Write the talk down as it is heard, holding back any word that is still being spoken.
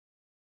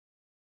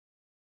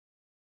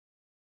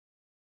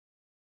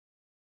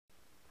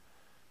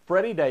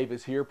Freddy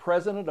Davis here,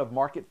 President of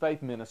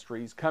MarketFaith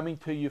Ministries, coming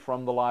to you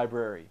from the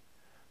library.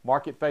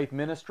 MarketFaith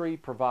Ministry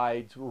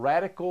provides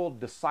radical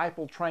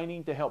disciple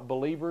training to help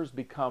believers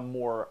become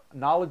more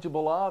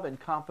knowledgeable of and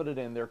confident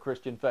in their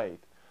Christian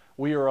faith.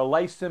 We are a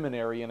lay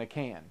seminary in a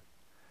can.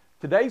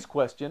 Today's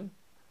question: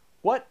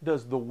 what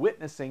does the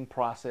witnessing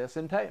process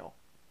entail?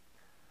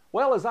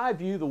 Well, as I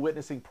view the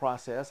witnessing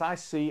process, I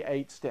see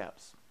 8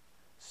 steps.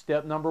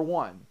 Step number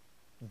 1,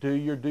 do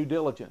your due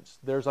diligence.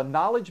 There's a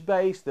knowledge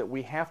base that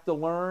we have to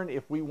learn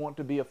if we want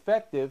to be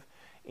effective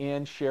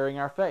in sharing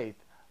our faith.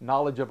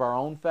 Knowledge of our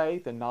own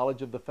faith and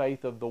knowledge of the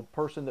faith of the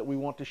person that we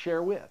want to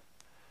share with.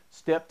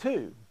 Step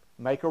 2,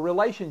 make a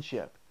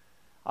relationship.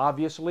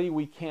 Obviously,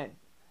 we can't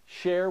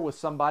share with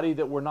somebody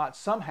that we're not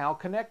somehow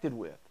connected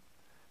with.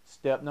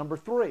 Step number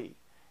 3,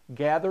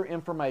 gather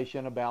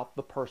information about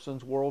the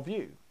person's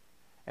worldview.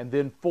 And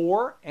then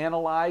 4,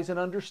 analyze and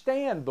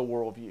understand the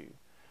worldview.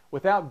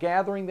 Without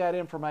gathering that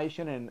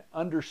information and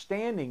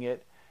understanding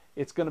it,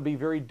 it's going to be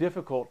very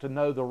difficult to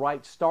know the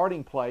right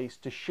starting place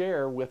to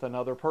share with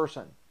another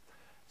person.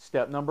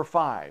 Step number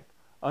 5,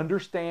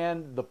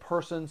 understand the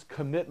person's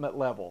commitment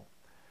level.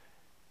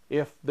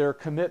 If their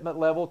commitment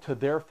level to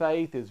their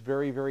faith is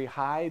very, very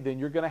high, then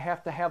you're going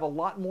to have a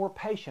lot more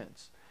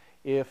patience.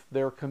 If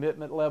their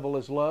commitment level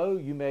is low,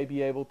 you may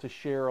be able to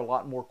share a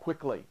lot more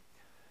quickly.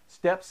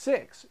 Step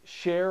 6,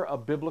 share a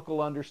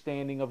biblical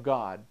understanding of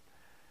God.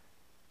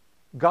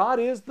 God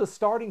is the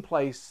starting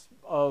place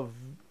of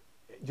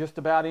just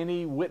about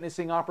any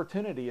witnessing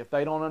opportunity. If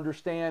they don't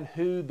understand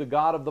who the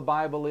God of the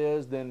Bible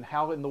is, then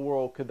how in the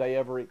world could they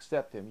ever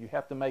accept Him? You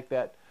have to make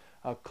that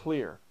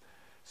clear.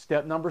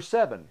 Step number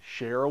 7,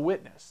 share a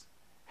witness.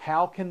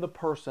 How can the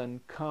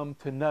person come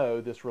to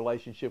know this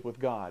relationship with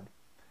God?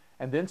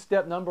 And then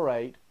step number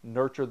 8,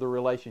 nurture the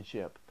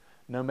relationship.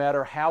 No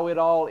matter how it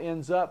all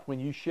ends up when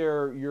you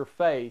share your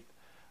faith,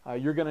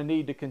 you're going to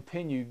need to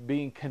continue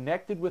being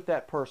connected with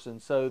that person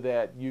so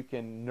that you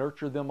can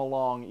nurture them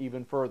along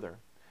even further.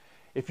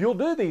 If you'll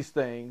do these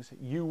things,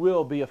 you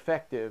will be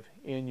effective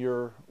in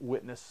your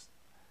witness.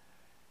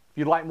 If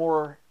you'd like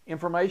more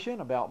information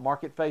about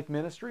MarketFaith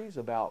Ministries,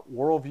 about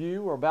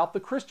worldview, or about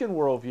the Christian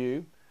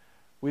worldview,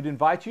 we'd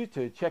invite you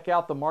to check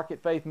out the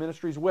MarketFaith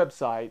Ministries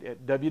website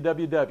at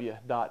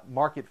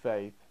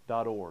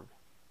www.marketfaith.org.